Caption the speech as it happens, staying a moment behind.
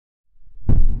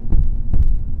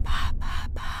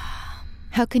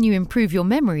How can you improve your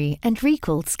memory and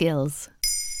recall skills?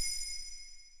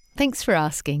 Thanks for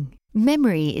asking.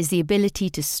 Memory is the ability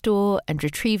to store and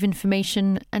retrieve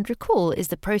information, and recall is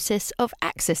the process of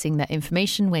accessing that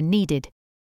information when needed.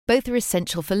 Both are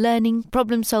essential for learning,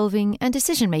 problem-solving, and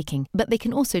decision-making, but they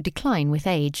can also decline with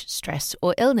age, stress,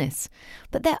 or illness.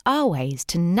 But there are ways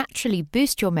to naturally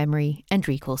boost your memory and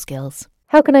recall skills.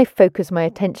 How can I focus my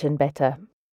attention better?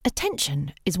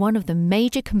 Attention is one of the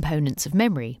major components of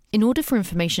memory. In order for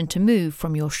information to move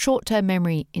from your short-term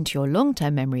memory into your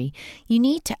long-term memory, you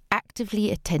need to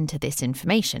actively attend to this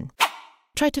information.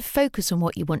 Try to focus on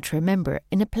what you want to remember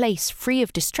in a place free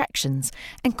of distractions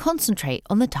and concentrate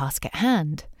on the task at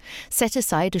hand. Set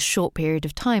aside a short period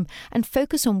of time and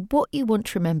focus on what you want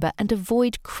to remember and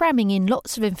avoid cramming in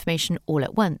lots of information all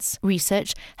at once.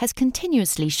 Research has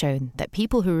continuously shown that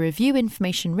people who review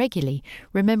information regularly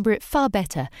remember it far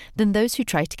better than those who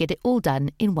try to get it all done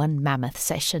in one mammoth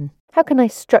session. How can I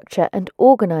structure and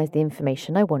organise the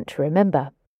information I want to remember?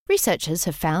 Researchers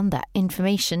have found that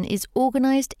information is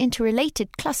organised into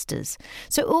related clusters,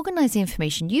 so organise the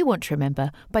information you want to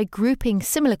remember by grouping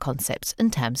similar concepts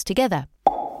and terms together.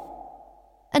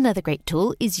 Another great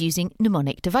tool is using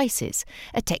mnemonic devices,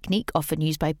 a technique often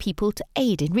used by people to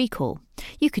aid in recall.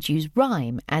 You could use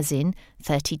RHYME, as in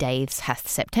 30 days hath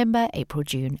September, April,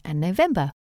 June and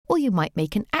November. Or you might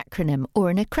make an acronym or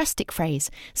an acrostic phrase,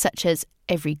 such as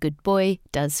every good boy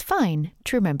does fine,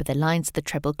 to remember the lines of the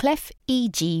treble clef E,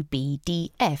 G, B,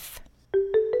 D, F.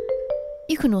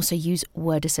 You can also use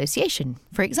word association.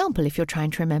 For example, if you're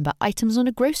trying to remember items on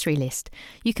a grocery list,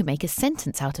 you can make a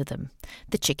sentence out of them.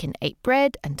 The chicken ate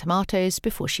bread and tomatoes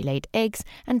before she laid eggs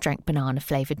and drank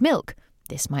banana-flavoured milk.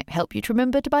 This might help you to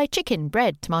remember to buy chicken,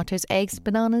 bread, tomatoes, eggs,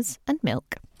 bananas and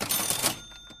milk.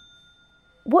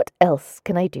 What else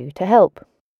can I do to help?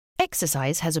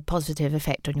 Exercise has a positive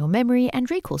effect on your memory and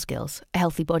recall skills. A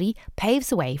healthy body paves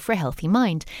the way for a healthy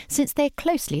mind, since they're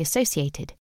closely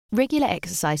associated. Regular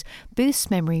exercise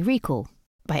boosts memory recall.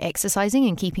 By exercising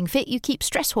and keeping fit, you keep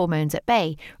stress hormones at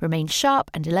bay, remain sharp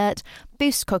and alert,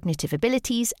 boost cognitive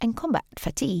abilities, and combat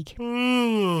fatigue.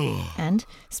 And,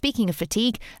 speaking of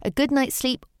fatigue, a good night's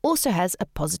sleep also has a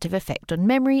positive effect on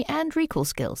memory and recall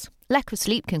skills. Lack of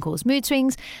sleep can cause mood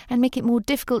swings and make it more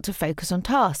difficult to focus on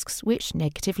tasks, which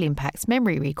negatively impacts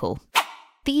memory recall.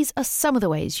 These are some of the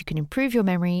ways you can improve your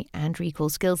memory and recall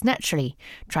skills naturally.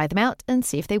 Try them out and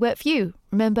see if they work for you.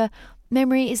 Remember,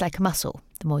 memory is like a muscle.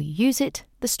 The more you use it,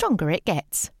 the stronger it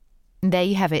gets. And there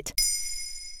you have it.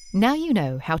 Now you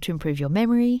know how to improve your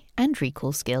memory and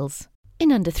recall skills.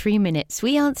 In under 3 minutes,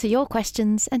 we answer your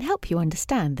questions and help you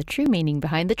understand the true meaning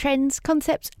behind the trends,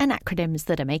 concepts, and acronyms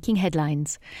that are making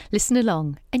headlines. Listen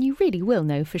along, and you really will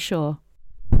know for sure.